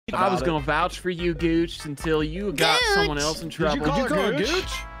I was gonna vouch for you, Gooch, until you got someone else in trouble. Did you call her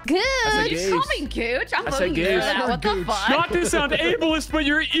Gooch? Good. You call me Gooch? I'm said looking Gooch. at that. What the fuck? Not to sound ableist, but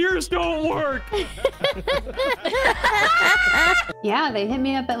your ears don't work. Yeah, they hit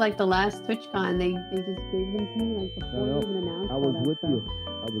me up at like the last TwitchCon. They just gave them to me like before they even announced. I was with you.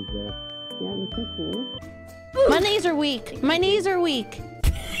 I was there. Yeah, it was so cool. My knees are weak. My knees are weak.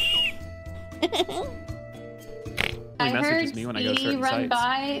 I heard me when I go to Speedy certain run sites.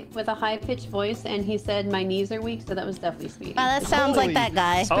 by with a high-pitched voice, and he said my knees are weak, so that was definitely Speedy. That sounds like that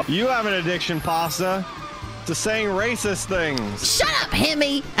guy. You have an addiction, Pasta, to saying racist things. Shut up,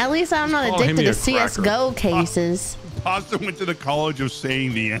 Hemi. At least I'm not Call addicted Hemi to a cracker. CSGO cases. Pasta went to the college of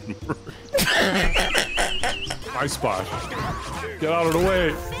saying the N-word. My spot. Get out of the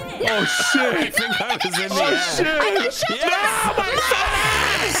way. Oh shit! I think I was in the Oh ad. shit!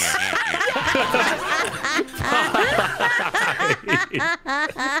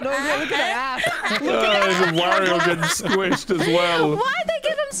 No, look at that. Wario getting squished as well. Why'd they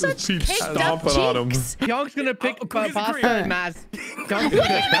give him such Pete's caked up stomping on him. cheeks? Young's gonna pick Pasta and Maz. Young's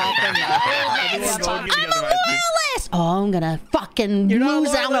I'm I'm a loyalist! Oh, I'm gonna fucking lose.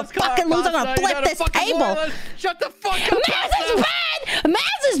 I'm gonna fucking lose. I'm gonna flip this table. Shut the fuck up, Maz is bad!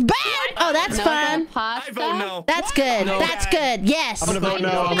 Maz is bad! Oh, that's fine. I vote no. That's good. That's good. Yes. I'm gonna vote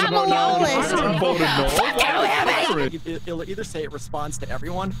no. I'm a loyalist. I voted no. It'll either say it responds to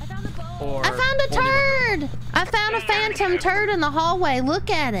everyone, or... I found a turd. I found a phantom turd in the hallway. Look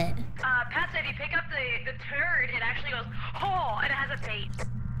at it. Pasta, if you pick up the turd, it actually goes, oh, and it has a bait.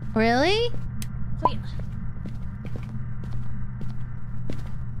 Really?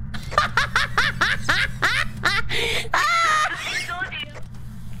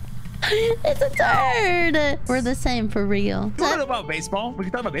 It's a turd. We're the same for real. You want to know about baseball? We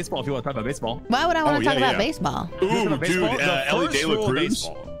can talk about baseball if you want to talk about baseball. Why would I want to talk about yeah. baseball? Ooh, dude, Ellie De La Cruz.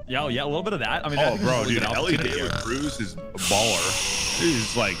 Yeah, a little bit of that. I mean, Oh, bro, dude, Ellie De La Cruz is a baller.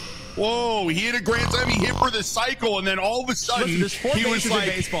 He's like, whoa, he hit a grand slam, he hit for the cycle, and then all of a sudden, There's four he was bases like,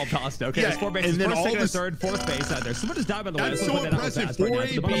 in baseball, Pasta. Okay, Yeah, there's four bases. and then First, all second, this- third, fourth base out there. Someone just died by the way. That's I so just wanna put that out impressive. fast right now. 4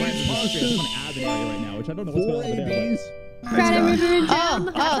 The bottom right is ABs. just on Avenue right now, which I don't know what's going on over there.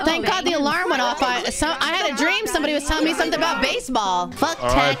 Oh, thank God the alarm went off. I had a dream somebody was telling me something about baseball. Fuck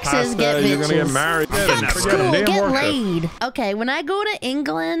Texas, get You're gonna get bitches. married. Fuck Forget it. school, Damn get worker. laid. Okay, when I go to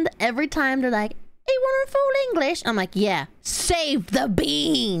England, every time they're like, hey, wanna full English? I'm like, yeah, save the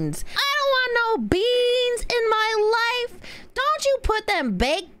beans. I don't want no beans in my life. Don't you put them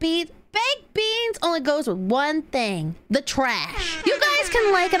baked beans. Baked beans only goes with one thing, the trash. You guys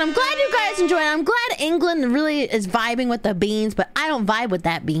can like it. I'm glad you guys enjoy it. I'm glad England really is vibing with the beans, but I don't vibe with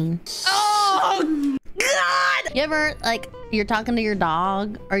that bean. Oh, God. You ever, like, you're talking to your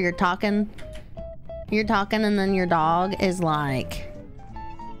dog, or you're talking, and then your dog is like,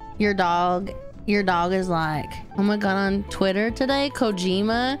 your dog is like, oh my God, on Twitter today,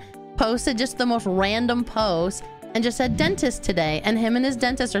 Kojima posted just the most random post and just said dentist today, and him and his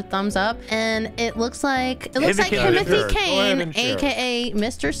dentist are thumbs up, and it looks like Timothy Kane, aka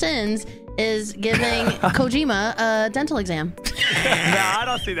Mr. Sins, is giving Kojima a dental exam. No, I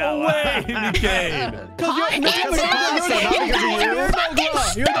don't see that way.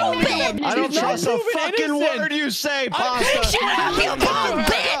 I don't trust a fucking word you say, Pasta. Shut up, you bald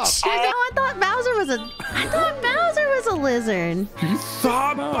bitch! I thought Bowser was a lizard. You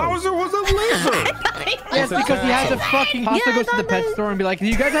thought Bowser was a lizard? Yes, because he has a fucking Pasta goes to the pet store and be like, do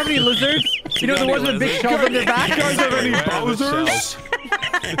you guys have any lizards? You know the ones with a big shells on their back? You guys have any Bowsers?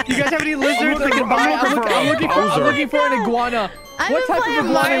 Do you guys have any lizards I can buy? I'm looking for an iguana. What type of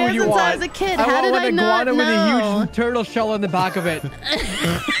iguana would you want? I was a kid. I How did want I an not iguana with a know? huge turtle shell on the back of it.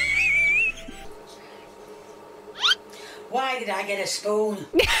 Why did I get a spoon?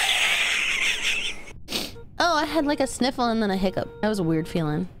 Oh, I had like a sniffle and then a hiccup. That was a weird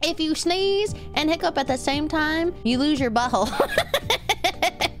feeling. If you sneeze and hiccup at the same time, you lose your butthole.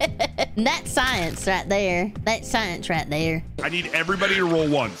 That's science right there. That's science right there. I need everybody to roll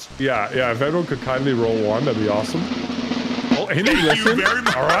ones. Yeah, if everyone could kindly roll one, that'd be awesome. Oh, hey, Thank listen. you very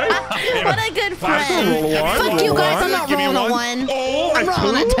much. All right. What a good friend. Roll a one, Fuck roll you a guys, one. I'm not Give me rolling a one. one. Oh, I'm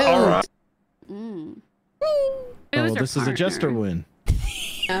rolling a two. All right. Who's This is a jester win.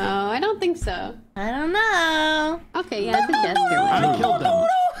 No, I don't think so. I don't know. Okay, yeah, it's a jester one. I killed them.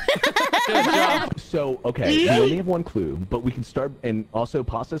 So, okay, we only have one clue, but we can start, and also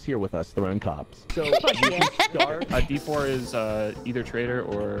Pasta's here with us, throwing cops. So you can start. D4 is either traitor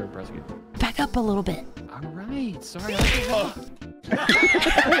or prosecutor. Back up a little bit. All right, sorry.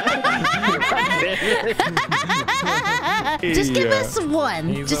 Just give us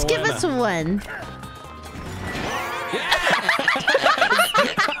one. Just give us one.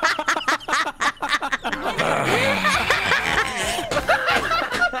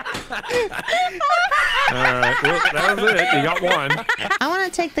 you got one. I want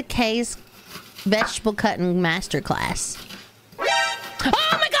to take the K's vegetable cutting masterclass. Oh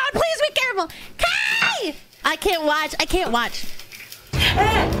my God! Please be careful, Kay! I can't watch. I can't watch.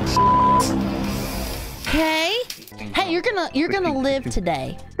 Kay, hey, you're gonna live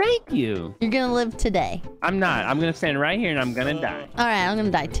today. Thank you. You're gonna live today. I'm not. I'm gonna stand right here and I'm gonna die. All right, I'm gonna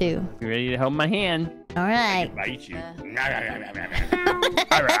die too. You ready to hold my hand? All right. Bite you.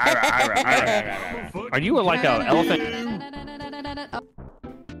 Are you like an elephant?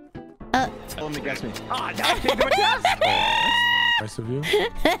 Let me guess me. Oh, no, Nice of you.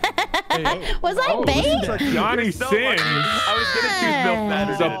 Was I bait? Johnny Sins. I was gonna choose Milk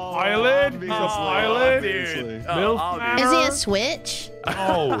Matter. He's a pilot. He's a pilot. Milk Is he a switch?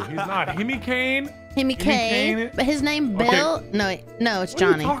 Oh, he's not. Himmy Kane. Himmy Kane. But his name Bill? Okay. No, it's What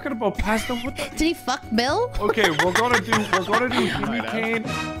Johnny. are you talking about, Pastor? What the? Did he fuck Bill? Okay, we're gonna do Himmy Kane.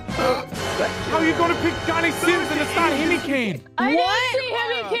 How are you gonna pick Johnny Sins and it's not Himmy Kane? I didn't see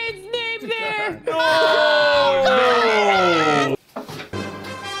Himmy Kane's name there. No.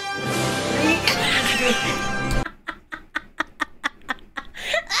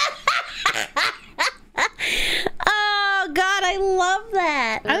 Oh God, I love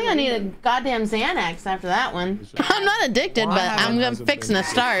that. I think I need a goddamn Xanax after that one. I'm not addicted, but I'm fixing to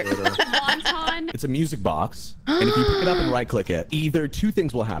start. It's a music box, and if you pick it up and right-click it, either two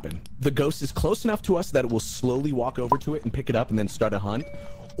things will happen. The ghost is close enough to us that it will slowly walk over to it and pick it up and then start a hunt.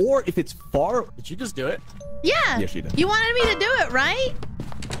 Or if it's far... Did you just do it? Yeah. Yes, she did. You wanted me to do it, right?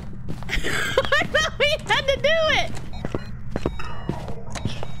 I thought we had to do it.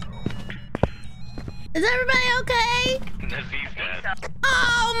 Is everybody okay?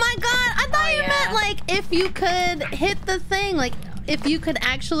 Oh my God! I thought you meant like if you could hit the thing, like if you could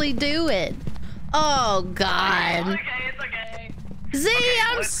actually do it. Oh God. It's okay, it's okay. Z,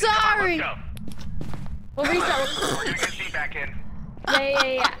 I'm sorry. Let's go. We'll restart. We're gonna get Steve back in.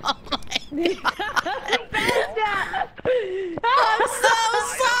 Yeah. Oh my God. I'm so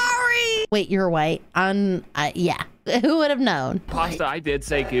sorry. Wait, you're white. Yeah. Who would have known? Pasta, I did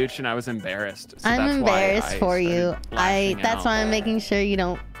say Gooch and I was embarrassed. So I'm that's embarrassed why I for you. started That's lashing why out. I'm making sure you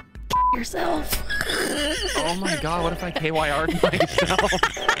don't yourself. Oh my God, what if I KYR'd myself?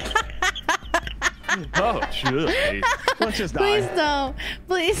 Oh, jeez. Let's just Please die. don't.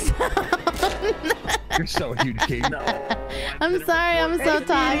 Please don't. You're so huge, Kate. I'm sorry, I'm so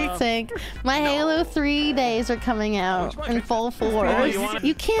toxic. My Halo 3 days are coming out in full force.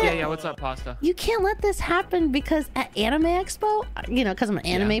 You can't. Yeah, what's up, Pasta? You can't let this happen because at Anime Expo, you know, because I'm an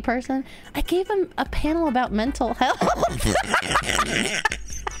anime person, I gave him a panel about mental health.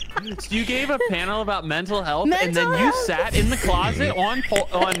 So you gave a panel about mental health, and Mental then you health. sat in the closet on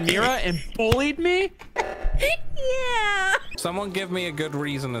Mira and bullied me? Yeah. Someone give me a good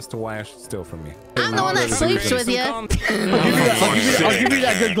reason as to why I should steal from you. I'm the one that sleeps with you. I'll give you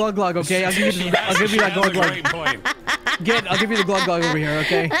that good glug glug, okay? I'll give you that glug glug. Great point. I'll give you the glug glug over here,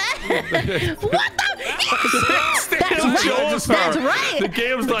 okay? What the? That's right. The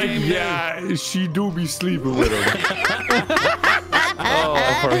game's like, yeah, she do be sleeping with him. Oh,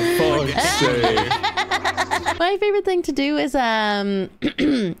 for fuck's sake. My favorite thing to do is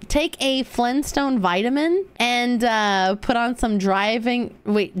take a Flintstone vitamin and put on some divers dining.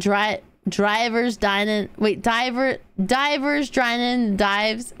 Wait, divers dining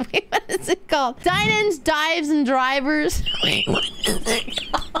dives. Wait, what is it called? Dinings, dives, and drivers. Wait, what is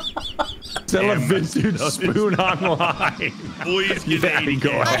it called? Sell a vintage spoon online. Please get Yeah, 80K.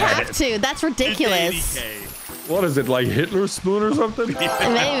 go I ahead. have to. That's ridiculous. 80K. What is it, like Hitler's spoon or something?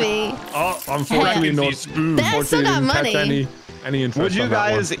 Maybe. Oh, unfortunately, no spoon. But I still got Unfortunately, didn't money. catch any interest Would you on that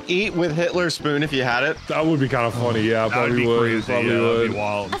one. guys eat with Hitler's spoon if you had it? That would be kind of funny. Yeah, That would probably be would. crazy. Probably Yeah, that'd would. be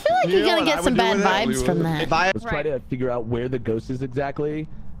wild. I feel like You you're know gonna what I get some would do bad with it? vibes from that. If I Let's try to figure out where the ghost is exactly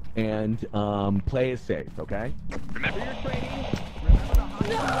and play it safe, okay? Remember your training?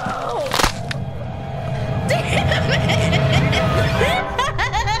 No! Damn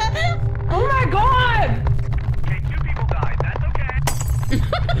it! Oh my God! Okay, 2 people died. That's okay.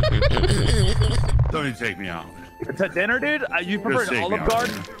 Don't even take me out. To dinner, dude? You prefer take me Olive out.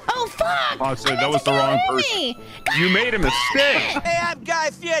 Garden? Oh fuck! Oh, so I that meant was to the go wrong with person. me. You made a mistake. Hey, I'm Guy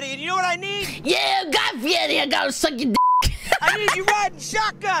Fieri, and you know what I need? Yeah, Guy Fieri, I gotta suck your dick. I need you riding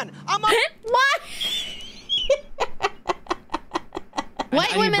shotgun. I'm on. What?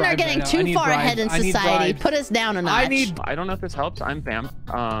 White I need women are bribes getting right now. I too need far bribes. ahead in I need society. bribes. Put us down a notch. I don't know if this helps. I'm vamp.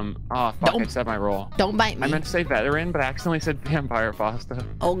 Oh, fuck, I said my role. Don't bite me. I meant to say veteran, but I accidentally said vampire pasta.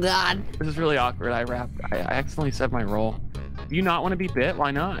 Oh God. This is really awkward. I accidentally said my role. Do you not want to be bit?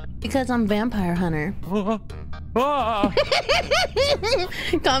 Why not? Because I'm vampire hunter. Ah.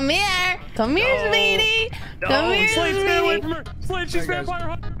 Come here. Come here, sweetie. Come here, Slade, stay away sweetie. from her. Slade, she's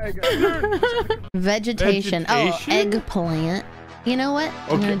vampire. Vegetation. Oh, eggplant. You know what?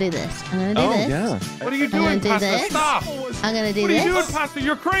 I'm gonna do this. I'm gonna do this. Yeah. What are you I'm doing, gonna do Pasta? this. Stop. I'm gonna do What are this. you doing, Pasta?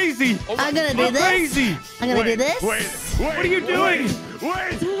 You're crazy. I'm gonna do You're this. crazy. I'm gonna do this. Wait. What are you doing? Wait. Why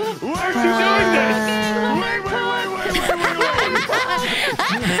are you doing this? Wait.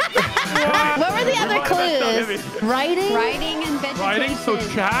 What were the other clues? Writing? Writing and vegetation. Writing, so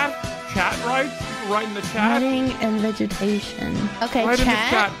chat writes, people write in the chat. Writing and vegetation. Okay, Right in the chat.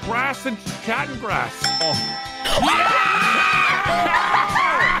 chat, grass and chat and grass. Oh.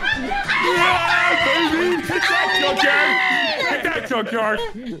 Yeah, baby! Take that, junkyard! Take that, junkyard!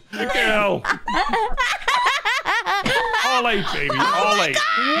 Kill! All 8, baby, all 8.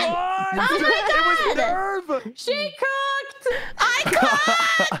 Oh my God! She cooked! I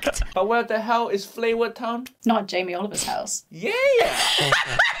cooked! Where the hell is Flavor Town? Not Jamie Oliver's house. Yeah!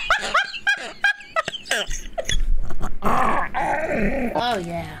 Oh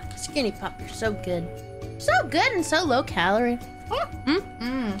yeah, skinny pop, you're so good. So good and so low calorie.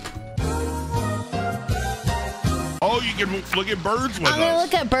 Oh, you can look at birds with I'm gonna us.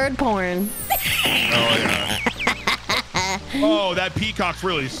 look at bird porn. Oh, yeah. Oh, that peacock's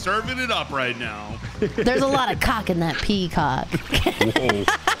really serving it up right now. There's a lot of cock in that peacock. Whoa.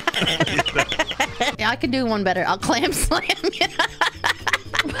 Yeah, I could do one better. I'll clam slam you.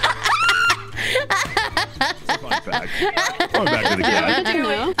 Fun fact. Going back to the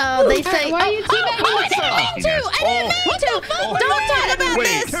cat. Oh, they say. Why are you teabagging I didn't mean to. I didn't mean to. Don't talk about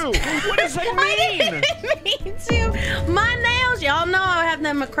this. What does that I didn't mean to. My nails, y'all know I have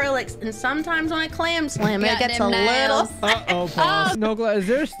them acrylics, and sometimes when I clam slam, it gets a little. Uh-oh, pause. No, is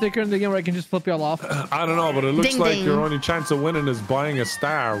there a sticker in the game where I can just flip y'all off? I don't know, but it looks Ding, like ding. your only chance of winning is buying a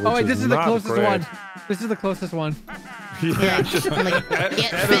star. Which Oh wait, this is the not closest great. one. This is the closest one. Yeah, just I'm like, get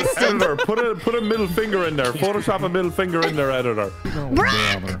fisted. editor, put a middle finger in there. Photoshop a middle finger in there, editor.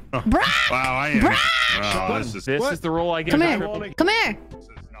 Brock! Brock! Wow, I am. Oh, this is This is the role I get. Come here. Come here.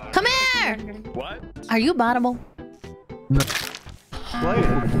 Come here. What? Are you bottable?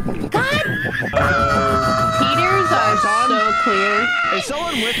 Heaters are so clear. Is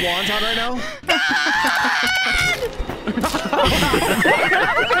someone with wonton right now?